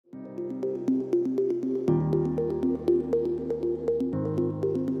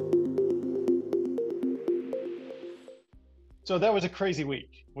So that was a crazy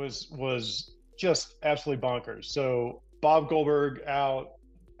week. Was just absolutely bonkers. So Bob Goldberg out,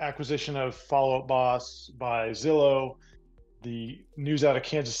 acquisition of Follow Up Boss by Zillow, the news out of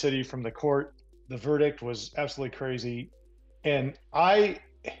Kansas City from the court, the verdict was absolutely crazy. And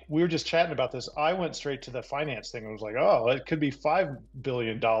we were just chatting about this. I went straight to the finance thing and was like, oh, it could be $5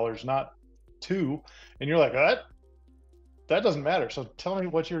 billion, not two. And you're like, that doesn't matter. So tell me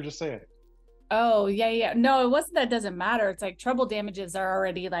what you were just saying. Oh, yeah, yeah. No, it wasn't that it doesn't matter. It's like trouble damages are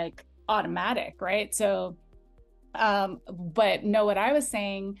already like automatic, right? So, but no, what I was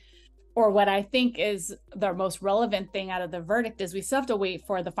saying, or what I think is the most relevant thing out of the verdict is we still have to wait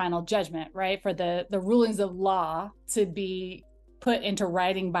for the final judgment, right? For the rulings of law to be put into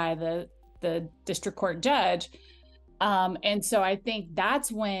writing by the district court judge. And so I think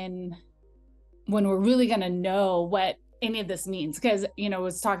that's when we're really going to know what any of this means. Because, I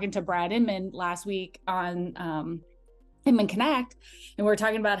was talking to Brad Inman last week on Inman Connect, and we are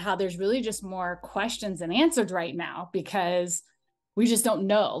talking about how there's really just more questions than answers right now because we just don't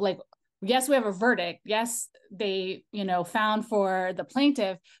know. Like, yes, we have a verdict. Yes, they, found for the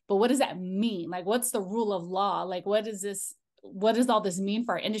plaintiff, but what does that mean? Like, what's the rule of law? Like, what is this? What does all this mean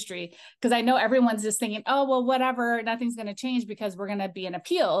for our industry? Because I know everyone's just thinking, oh, well, whatever, nothing's going to change because we're going to be in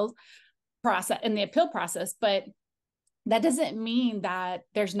appeals process in the appeal process, but that doesn't mean that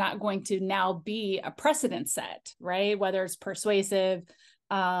there's not going to now be a precedent set, right? Whether it's persuasive,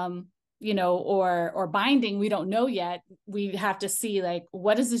 or binding, we don't know yet. We have to see, like,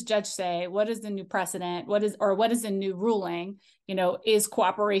 what does this judge say? What is the new precedent? What is the new ruling? Is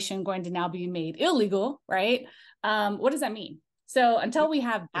cooperation going to now be made illegal, right? What does that mean? So until we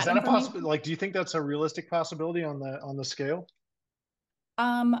have Is that that a information, possibility? Like, do you think that's a realistic possibility on the scale?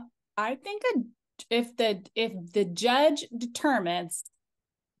 I think if the judge determines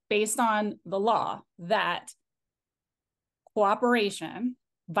based on the law that cooperation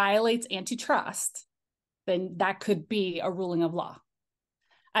violates antitrust, then that could be a ruling of law.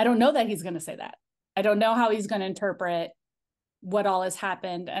 I don't know that he's going to say that. I don't know how he's going to interpret what all has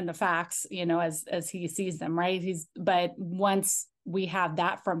happened and the facts, as he sees them, right? But once we have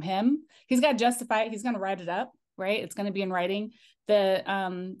that from him, he's got to justify it. He's going to write it up, right? It's going to be in writing.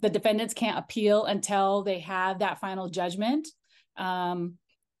 The defendants can't appeal until they have that final judgment.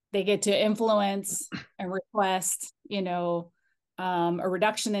 They get to influence and request, a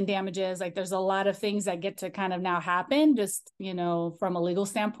reduction in damages. Like, there's a lot of things that get to kind of now happen, just from a legal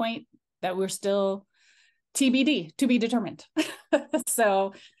standpoint, that we're still TBD, to be determined.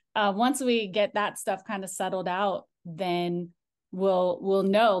 So once we get that stuff kind of settled out, then we'll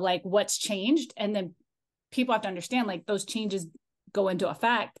know like what's changed, and then people have to understand like those changes go into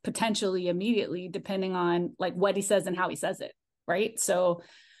effect potentially immediately, depending on like what he says and how he says it, right? So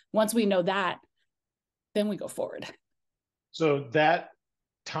once we know that, then we go forward. So that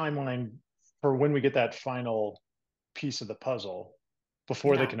timeline for when we get that final piece of the puzzle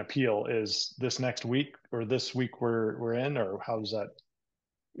before they Yeah. can appeal is this next week or this week we're in, or how's that?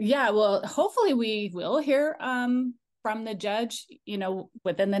 Yeah, well, hopefully we will hear from the judge,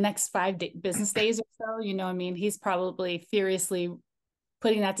 within the next business days or so. I mean, he's probably furiously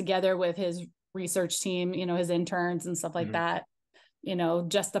putting that together with his research team, his interns and stuff like Mhm. that,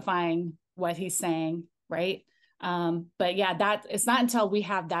 justifying what he's saying, right? But yeah, that it's not until we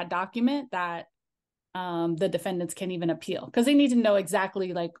have that document that the defendants can even appeal, because they need to know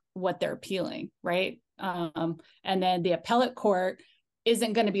exactly like what they're appealing, right? And then the appellate court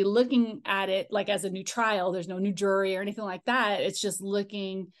isn't going to be looking at it like as a new trial. There's no new jury or anything like that. It's just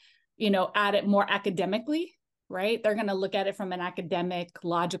looking, at it more academically, right? They're going to look at it from an academic,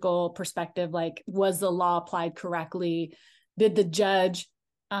 logical perspective. Like, was the law applied correctly? Did the judge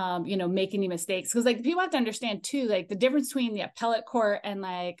make any mistakes? Because like people have to understand too, like the difference between the appellate court and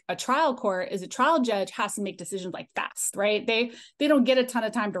like a trial court is a trial judge has to make decisions like fast, right? They don't get a ton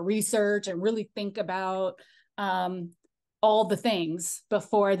of time to research and really think about all the things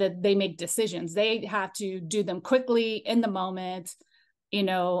before that they make decisions. They have to do them quickly in the moment.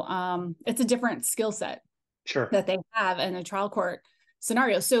 It's a different skill set Sure. that they have in a trial court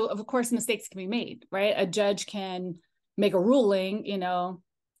scenario. So of course mistakes can be made, right? A judge can make a ruling,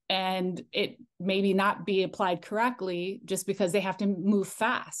 and it maybe not be applied correctly just because they have to move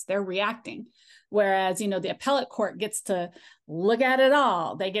fast. They're reacting. Whereas, the appellate court gets to look at it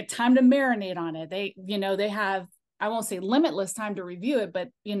all. They get time to marinate on it. They have, I won't say limitless time to review it, but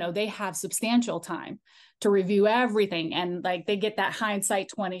they have substantial time to review everything. And like they get that hindsight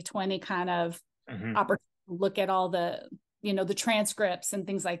 2020 kind of Hmm. opportunity to look at all the transcripts and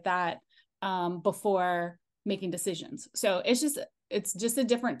things like that, before making decisions. So it's just a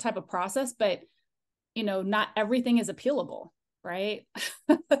different type of process. But not everything is appealable, right?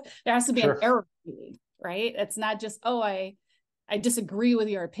 There has to be an Sure. error made, right? It's not just, oh, I disagree with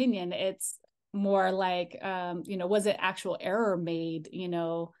your opinion. It's more like, was it actual error made,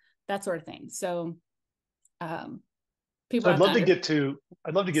 that sort of thing. So people So have to understand.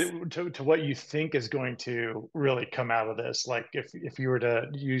 I'd love to get to what you think is going to really come out of this. Like if you were to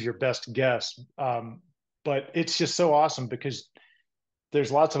use your best guess, but it's just so awesome because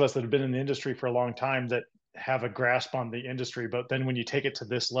there's lots of us that have been in the industry for a long time that have a grasp on the industry. But then when you take it to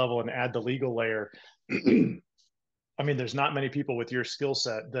this level and add the legal layer, I mean, there's not many people with your skill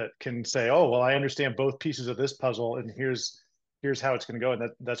set that can say, "Oh, well, I understand both pieces of this puzzle, and here's how it's going to go."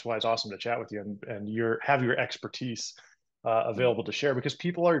 And that's why it's awesome to chat with you and have your expertise available to share because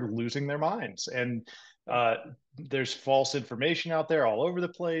people are losing their minds and uh, there's false information out there all over the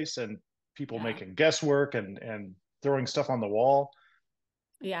place and people Yeah. making guesswork and throwing stuff on the wall.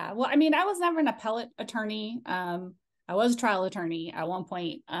 Yeah. Well, I mean, I was never an appellate attorney. I was a trial attorney at one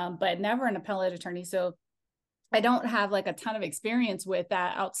point, but never an appellate attorney. So I don't have like a ton of experience with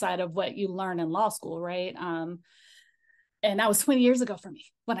that outside of what you learn in law school, right? And that was 20 years ago for me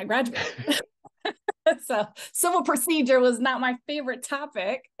when I graduated. So civil procedure was not my favorite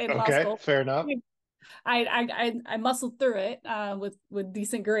topic in law Okay, school. fair enough. I muscled through it with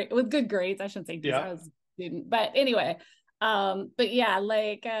decent grade with good grades. I shouldn't say decent. Yeah. I was a student, but anyway, but yeah,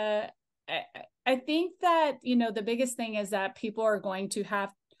 like I think that the biggest thing is that people are going to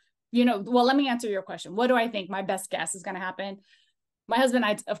have well, let me answer your question. What do I think my best guess is going to happen? My husband,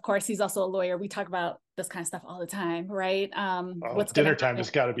 of course, he's also a lawyer. We talk about this kind of stuff all the time, right? Oh, What's going to dinner time happen?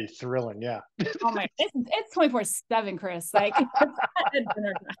 has got to be thrilling. Yeah. Oh my, it's 24/7, Chris. Like,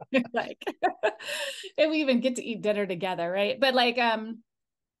 dinner time. Like, if we even get to eat dinner together, right? But like,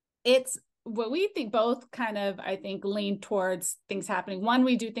 it's what we think both kind of, I think, lean towards things happening. One,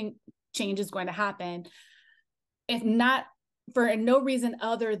 we do think change is going to happen, if not for no reason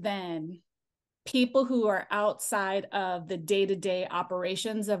other than people who are outside of the day-to-day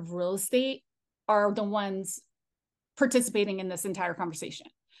operations of real estate are the ones participating in this entire conversation,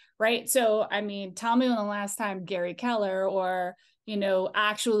 right? So, I mean, tell me when the last time Gary Keller or,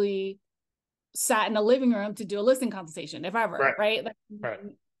 actually sat in a living room to do a listing consultation, if ever, Right. right? Like, Right.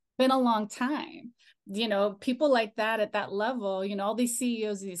 been a long time. People like that at that level, all these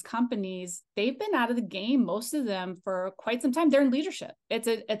CEOs of these companies, they've been out of the game, most of them, for quite some time. They're in leadership. It's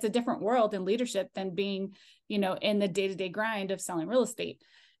a different world in leadership than being, in the day-to-day grind of selling real estate.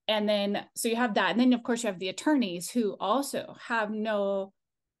 And then, so you have that. And then, of course, you have the attorneys who also have no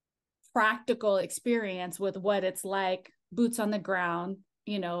practical experience with what it's like, boots on the ground,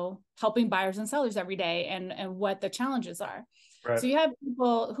 helping buyers and sellers every day and what the challenges are. Right. So you have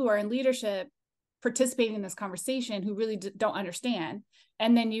people who are in leadership participating in this conversation who really don't understand.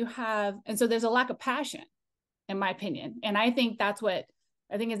 And then and so there's a lack of passion, in my opinion. And I think that's what,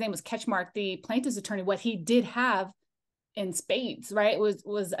 I think his name was Ketchmark, the plaintiff's attorney, what he did have in spades, right,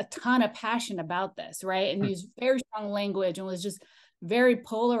 was a ton of passion about this, right? And used very strong language and was just very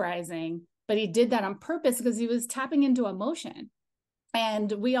polarizing. But he did that on purpose because he was tapping into emotion.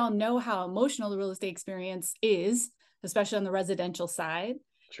 And we all know how emotional the real estate experience is, especially on the residential side.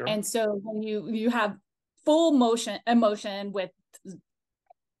 Sure. And so when you have full emotion with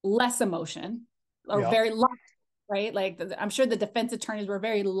less emotion or very logical, right? Like I'm sure the defense attorneys were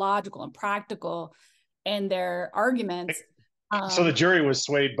very logical and practical in their arguments. So the jury was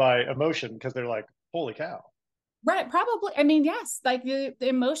swayed by emotion because they're like, holy cow. Right, probably. I mean, yes, like the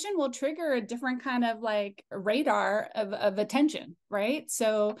emotion will trigger a different kind of like radar of attention, right?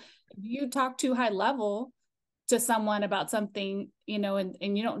 So if you talk too high level to someone about something,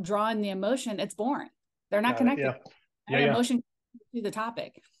 and you don't draw in the emotion, it's boring. They're not connected. Yeah. Emotion to the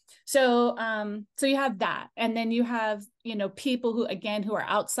topic. So so you have that. And then you have, people who are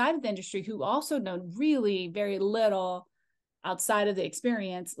outside of the industry who also know really very little outside of the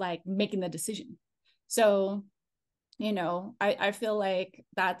experience, like making the decision. So I feel like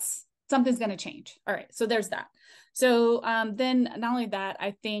that's something's going to change. All right. So there's that. So then not only that,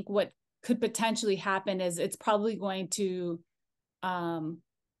 I think what could potentially happen is it's probably going to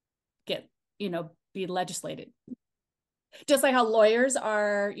get, be legislated. Just like how lawyers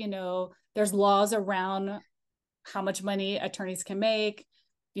are, there's laws around how much money attorneys can make,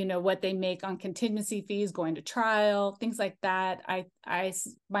 what they make on contingency fees, going to trial, things like that.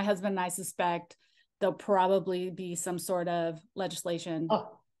 My husband and I suspect there'll probably be some sort of legislation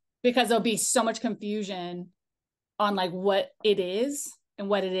because there'll be so much confusion on like what it is and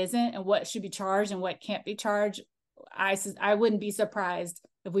what it isn't and what should be charged and what can't be charged. I wouldn't be surprised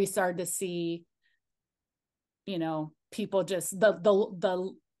if we started to see, people just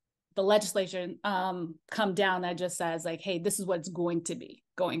the the legislation come down that just says like, hey, this is what it's going to be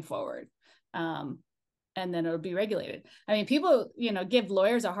going forward. And then it'll be regulated. I mean, people, give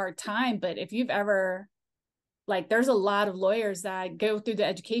lawyers a hard time, but if you've ever, like, there's a lot of lawyers that go through the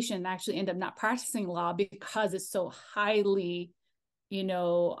education and actually end up not practicing law because it's so highly,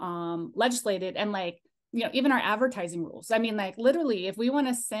 legislated. And like, even our advertising rules. I mean, like literally, if we want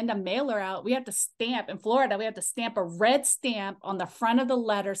to send a mailer out, we have to stamp in Florida, we have to stamp a red stamp on the front of the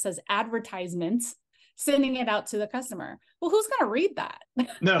letter says advertisements, sending it out to the customer. Well, who's going to read that?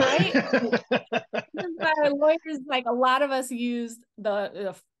 No. Right? Lawyers, like a lot of us use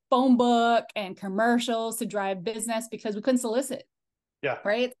the phone book and commercials to drive business because we couldn't solicit. Yeah.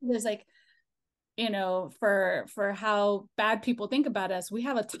 Right. There's like, for how bad people think about us, we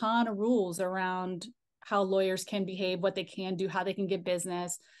have a ton of rules around how lawyers can behave, what they can do, how they can get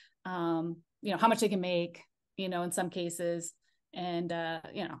business, how much they can make, in some cases. And,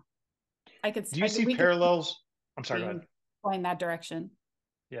 I could, do you see parallels? I'm sorry, go ahead. Going that direction.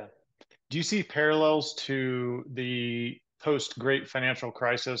 Yeah. Do you see parallels to the post-Great Financial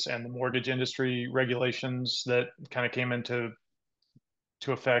Crisis and the mortgage industry regulations that kind of came into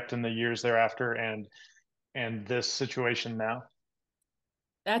effect in the years thereafter, and this situation now?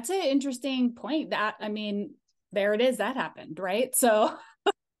 That's an interesting point. That, I mean, there it is. That happened, right? So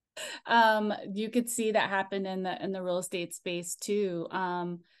you could see that happen in the real estate space too.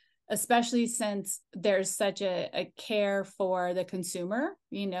 Especially since there's such a care for the consumer,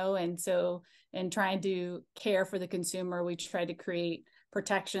 and so in trying to care for the consumer, we try to create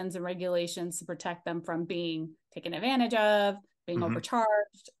protections and regulations to protect them from being taken advantage of, being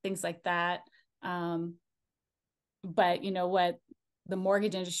overcharged, things like that. But what the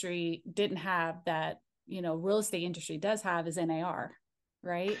mortgage industry didn't have that, real estate industry does have is NAR,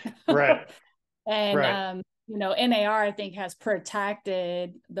 right? Right. And, right. NAR, I think, has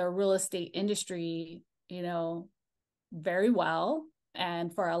protected the real estate industry, very well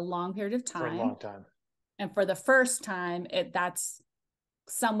and for a long period of time. For a long time. And for the first time, that's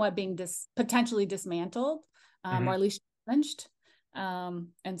somewhat being potentially dismantled, or at least challenged.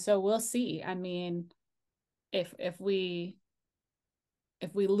 And so we'll see. I mean, if we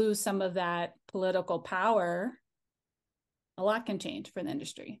lose some of that political power, a lot can change for the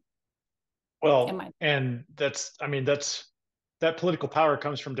industry. Well, and that political power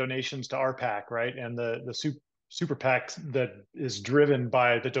comes from donations to RPAC, right? And the super PAC that is driven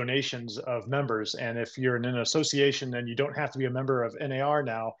by the donations of members. And if you're in an association and you don't have to be a member of NAR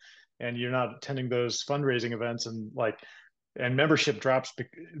now, and you're not attending those fundraising events, and membership drops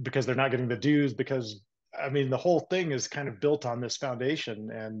because they're not getting the dues, because the whole thing is kind of built on this foundation,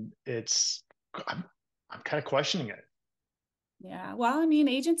 and I'm kind of questioning it. Yeah. Well,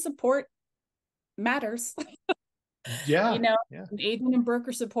 agent support matters. Yeah. Agent and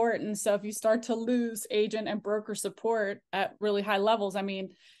broker support. And so if you start to lose agent and broker support at really high levels,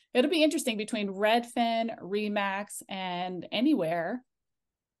 it'll be interesting between Redfin, Remax, and Anywhere.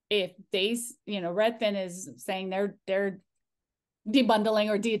 If they, Redfin is saying they're debundling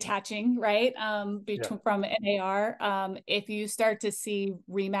or detaching, right? From NAR. If you start to see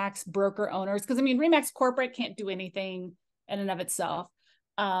Remax broker owners, because Remax corporate can't do anything in and of itself.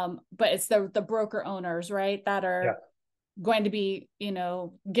 But it's the broker owners, right, that are going to be,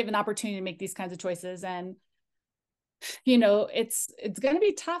 given opportunity to make these kinds of choices. And, it's going to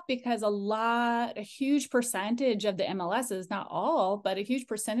be tough because a huge percentage of the MLSs, not all, but a huge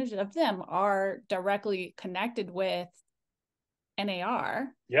percentage of them are directly connected with NAR.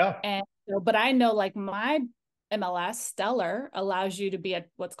 Yeah. And but I know, like, my MLS Stellar allows you to be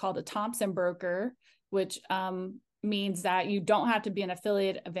what's called a Thompson broker, which means that you don't have to be an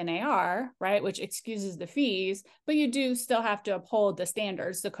affiliate of NAR, right? Which excuses the fees, but you do still have to uphold the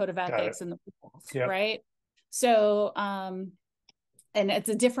standards, the code of ethics and the rules, right? So, and it's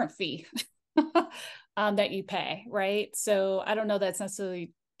a different fee that you pay, right? So I don't know that's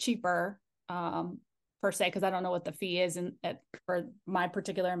necessarily cheaper per se, because I don't know what the fee is for my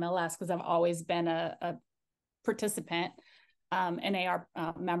particular MLS, because I've always been a participant, NAR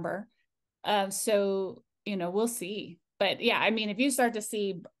member. So, we'll see. But yeah, if you start to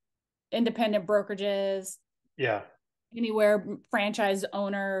see independent brokerages, Anywhere franchise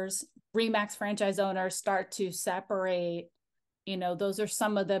owners, Remax franchise owners start to separate, those are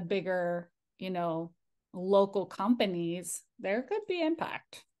some of the bigger, local companies, there could be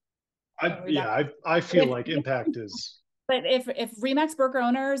impact. I feel like impact is. But if Remax broker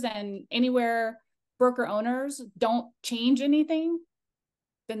owners and Anywhere broker owners don't change anything,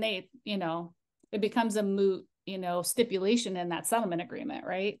 then they, it becomes a moot, stipulation in that settlement agreement,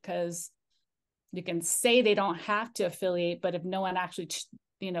 right? Because you can say they don't have to affiliate, but if no one actually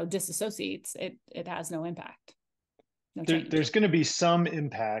disassociates, it has no impact, no change. There's going to be some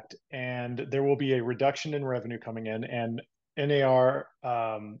impact, and there will be a reduction in revenue coming in. And NAR,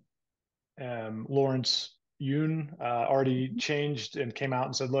 Lawrence Yun already changed and came out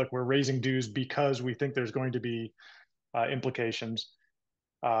and said, look, we're raising dues because we think there's going to be implications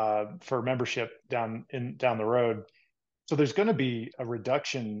for membership down the road. So there's going to be a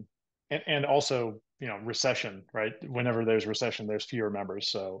reduction, and also recession, right? Whenever there's recession, there's fewer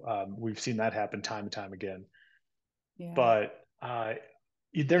members. So we've seen that happen time and time again. Yeah. But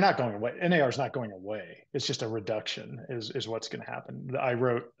they're not going away. NAR is not going away. It's just a reduction is what's going to happen. I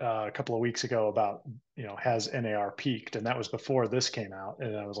wrote a couple of weeks ago about, has NAR peaked? And that was before this came out.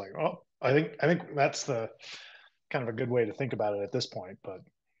 And I was like, oh, I think that's the kind of a good way to think about it at this point. But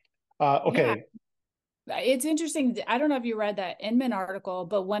okay. Yeah. It's interesting. I don't know if you read that Inman article,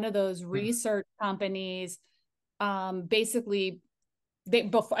 but one of those research companies basically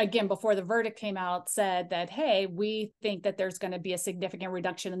before the verdict came out, said that, hey, we think that there's going to be a significant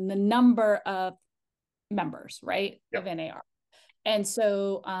reduction in the number of members, right, of NAR. And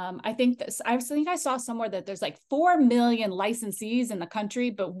so I think I saw somewhere that there's like 4 million licensees in the country,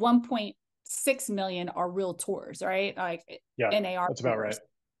 but 1.6 million are realtors, right? Like NAR. That's about right.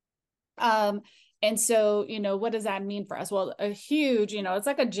 And so, what does that mean for us? Well, a huge, it's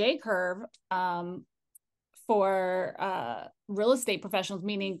like a J curve for real estate professionals,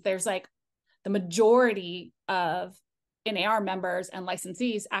 meaning there's like the majority of NAR members and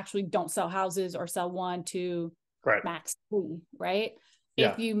licensees actually don't sell houses or sell 1, 2, max 3, right?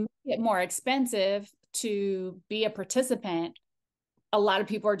 Yeah. If you make it more expensive to be a participant, a lot of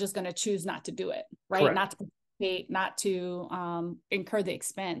people are just going to choose not to do it, right? Correct. Not to participate, not to incur the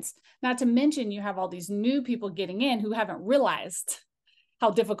expense. Not to mention you have all these new people getting in who haven't realized how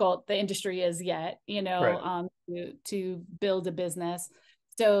difficult the industry is yet, to build a business.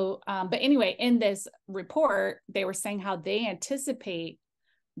 So, but anyway, in this report, they were saying how they anticipate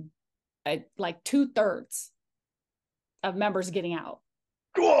like 2/3 of members getting out.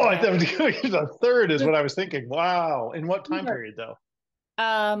 Oh, I thought a third is what I was thinking. Wow. In what time period though?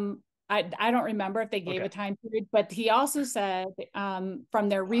 I don't remember if they gave a time period, but he also said from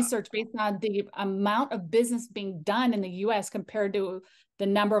their research, based on the amount of business being done in the U.S. compared to the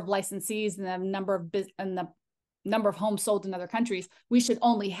number of licensees and the number of homes sold in other countries, we should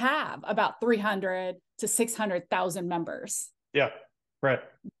only have about 300 to 600,000 members. Yeah, right.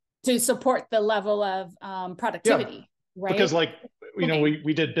 To support the level of productivity, right? Because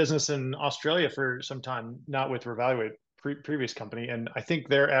we did business in Australia for some time, not with Revaluate, previous company, and I think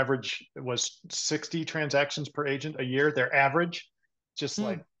their average was 60 transactions per agent a year. Their average, just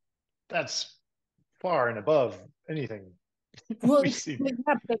like that's far and above anything. Well, they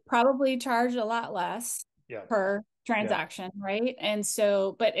probably charge a lot less per transaction, right? And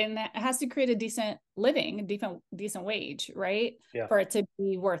so, but it has to create a decent living, a decent wage, right? For it to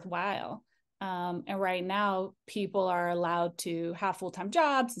be worthwhile. And right now, people are allowed to have full-time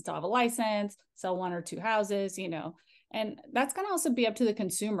jobs and still have a license, sell 1 or 2 houses, and that's going to also be up to the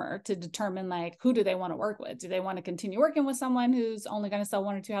consumer to determine, like, who do they want to work with? Do they want to continue working with someone who's only going to sell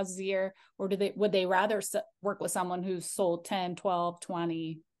 1 or 2 houses a year? Or would they rather work with someone who's sold 10, 12,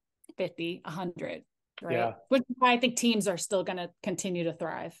 20, 50, 100, right? Yeah. Which is why I think teams are still going to continue to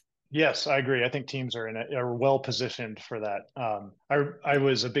thrive. Yes, I agree. I think teams are well positioned for that. I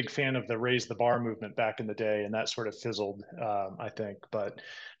was a big fan of the raise the bar movement back in the day, and that sort of fizzled, I think. But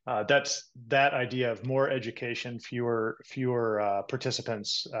that idea of more education, fewer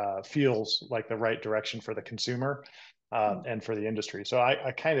participants feels like the right direction for the consumer and for the industry. So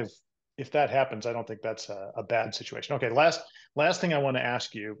I kind of, if that happens, I don't think that's a bad situation. Okay, last thing I want to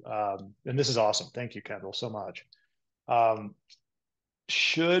ask you, and this is awesome. Thank you, Kendall, so much.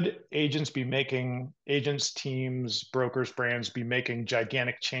 Should agents, teams, brokers, brands be making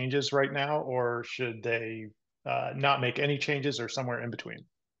gigantic changes right now, or should they not make any changes, or somewhere in between?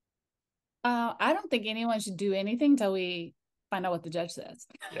 I don't think anyone should do anything until we find out what the judge says.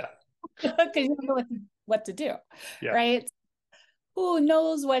 Yeah. Because you don't know what to do, right? Who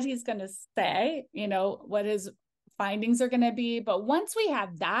knows what he's going to say, what his findings are going to be. But once we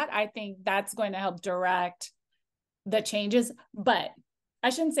have that, I think that's going to help direct the changes. But I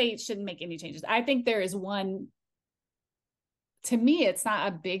shouldn't say it shouldn't make any changes. I think there is one, to me, it's not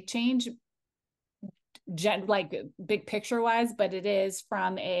a big change, like big picture wise, but it is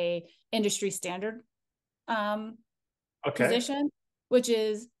from a industry standard position, which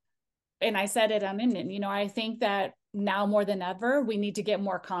is, and I said it on Inman, I think that now more than ever, we need to get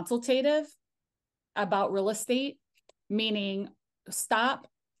more consultative about real estate, meaning stop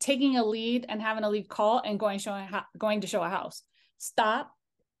taking a lead and having a lead call and going to show a house. Stop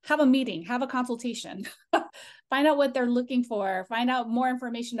have a meeting, have a consultation, find out what they're looking for, find out more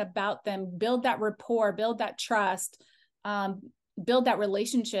information about them, build that rapport, build that trust, build that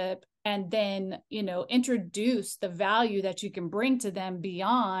relationship, and then, introduce the value that you can bring to them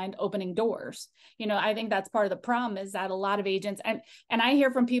beyond opening doors. I think that's part of the problem, is that a lot of agents, and I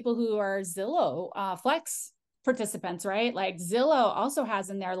hear from people who are Zillow Flex participants, right? Like Zillow also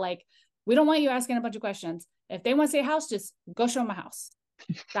has in there, like, we don't want you asking a bunch of questions. If they want to see a house, just go show them a house.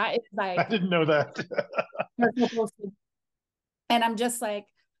 That is like, I didn't know that. and I'm just like,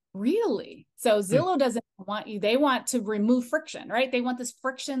 really? So Zillow doesn't want you, they want to remove friction, right? They want this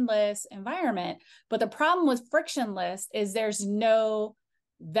frictionless environment. But the problem with frictionless is there's no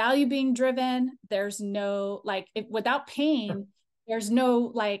value being driven. There's no, like, without pain, there's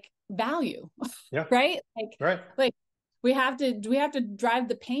no like value. Yeah. Right? Right. Like we have to drive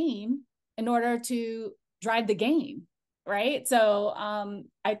the pain in order to drive the gain. Right. So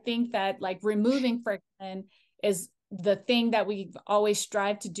I think that like removing friction is the thing that we've always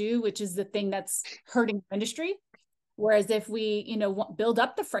strived to do, which is the thing that's hurting the industry. Whereas if we, build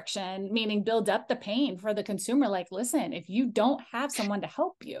up the friction, meaning build up the pain for the consumer, like, listen, if you don't have someone to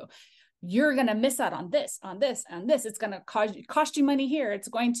help you, you're going to miss out on this, on this, on this. It's going to cost you money here. It's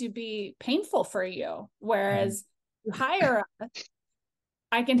going to be painful for you. Whereas you hire us,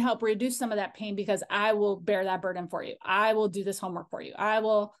 I can help reduce some of that pain because I will bear that burden for you. I will do this homework for you. I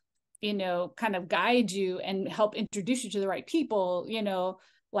will, kind of guide you and help introduce you to the right people,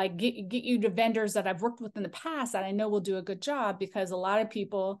 like get you to vendors that I've worked with in the past that I know will do a good job, because a lot of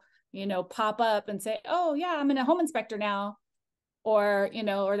people, pop up and say, oh yeah, I'm a home inspector now. Or,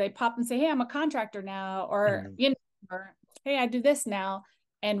 or they pop and say, hey, I'm a contractor now, or, or, hey, I do this now.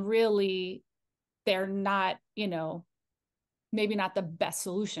 And really they're not, maybe not the best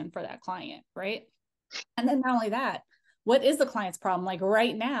solution for that client. Right. And then not only that, what is the client's problem? Like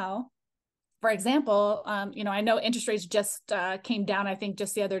right now, for example, I know interest rates just came down, I think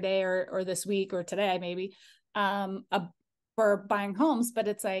just the other day or this week or today, maybe for buying homes. But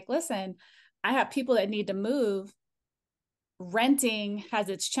it's like, listen, I have people that need to move. Renting has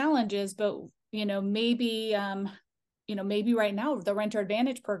its challenges, but, maybe right now the Renter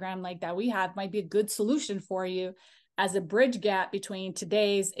Advantage program like that we have might be a good solution for you as a bridge gap between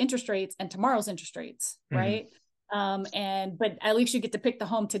today's interest rates and tomorrow's interest rates, right? But at least you get to pick the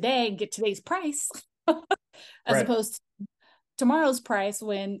home today and get today's price as opposed to tomorrow's price,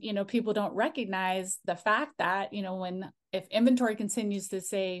 when, people don't recognize the fact that, if inventory continues to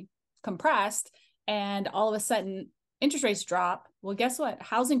say compressed and all of a sudden interest rates drop, well, guess what?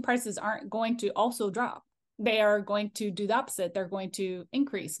 Housing prices aren't going to also drop. They are going to do the opposite. They're going to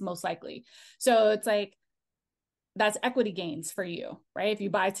increase most likely. So it's like, that's equity gains for you, right? If you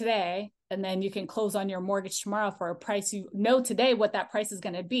buy today and then you can close on your mortgage tomorrow for a price, today what that price is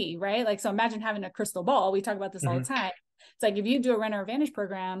going to be, right? Like, so imagine having a crystal ball. We talk about this all the time. It's like, if you do a Renter Advantage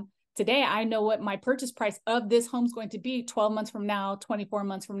program today, I know what my purchase price of this home is going to be 12 months from now, 24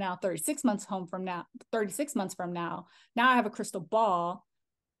 months from now, 36 months from now. Now I have a crystal ball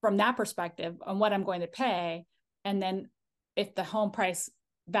from that perspective on what I'm going to pay. And then if the home price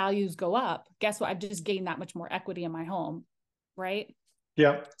values go up, guess what? I've just gained that much more equity in my home, right?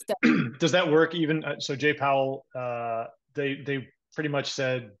 Yeah. So, does that work even? So Jay Powell, they pretty much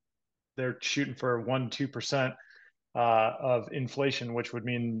said they're shooting for 1-2% of inflation, which would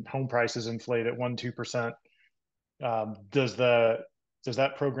mean home prices inflate at 1-2%. Does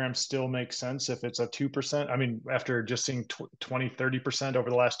that program still make sense if it's a 2%? I mean, after just seeing 20-30% over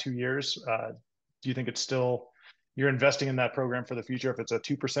the last 2 years, do you think it's still, you're investing in that program for the future if it's a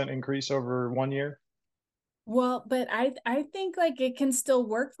 2% increase over 1 year? Well, but I think like it can still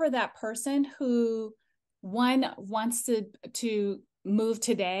work for that person who wants to move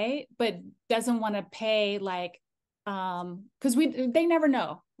today, but doesn't want to pay like, because they never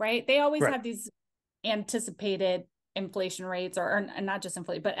know, right? They always have these anticipated inflation rates or not just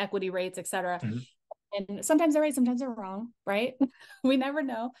inflation, but equity rates, et cetera. And sometimes they're right, sometimes they're wrong, right? We never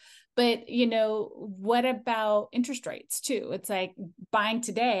know. But, what about interest rates too? It's like buying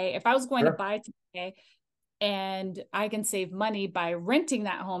today. If I was going to buy today and I can save money by renting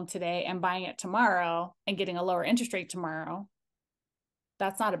that home today and buying it tomorrow and getting a lower interest rate tomorrow,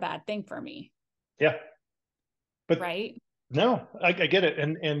 that's not a bad thing for me. Yeah. But right. No, I get it.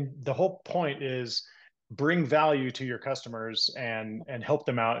 And the whole point is bring value to your customers and help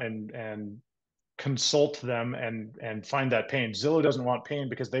them out and consult them and find that pain. Zillow doesn't want pain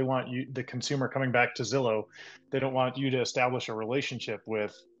because they want you, the consumer, coming back to Zillow. They don't want you to establish a relationship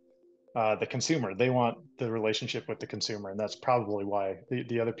with the consumer. They want the relationship with the consumer, and that's probably why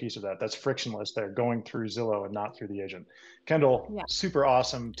the other piece of that's frictionless. They're going through Zillow and not through the agent. Kendall, Yeah. super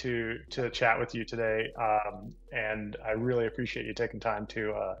awesome to chat with you today, and I really appreciate you taking time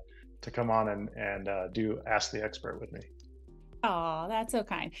to come on and do Ask the Expert with me. Oh, that's so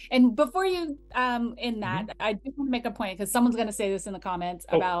kind. And before you in that, I do want to make a point, because someone's going to say this in the comments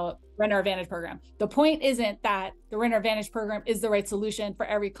about Renter Advantage program. The point isn't that the Renter Advantage program is the right solution for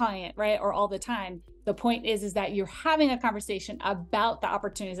every client, right? Or all the time. The point is that you're having a conversation about the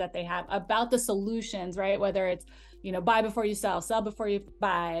opportunities that they have, about the solutions, right? Whether it's, you know, buy before you sell before you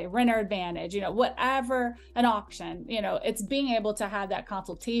buy, Renter Advantage, you know, whatever, an auction, you know, it's being able to have that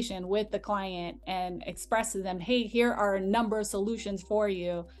consultation with the client and express to them, hey, here are a number of solutions for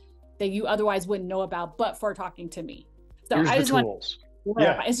you that you otherwise wouldn't know about, but for talking to me. So here's I just the tools.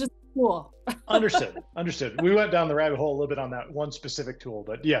 Yeah, it's just cool. Understood. We went down the rabbit hole a little bit on that one specific tool,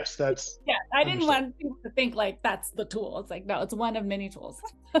 but yes, that's I didn't want people to think like that's the tool. It's like, no, it's one of many tools.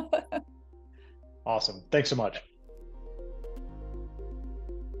 Awesome. Thanks so much.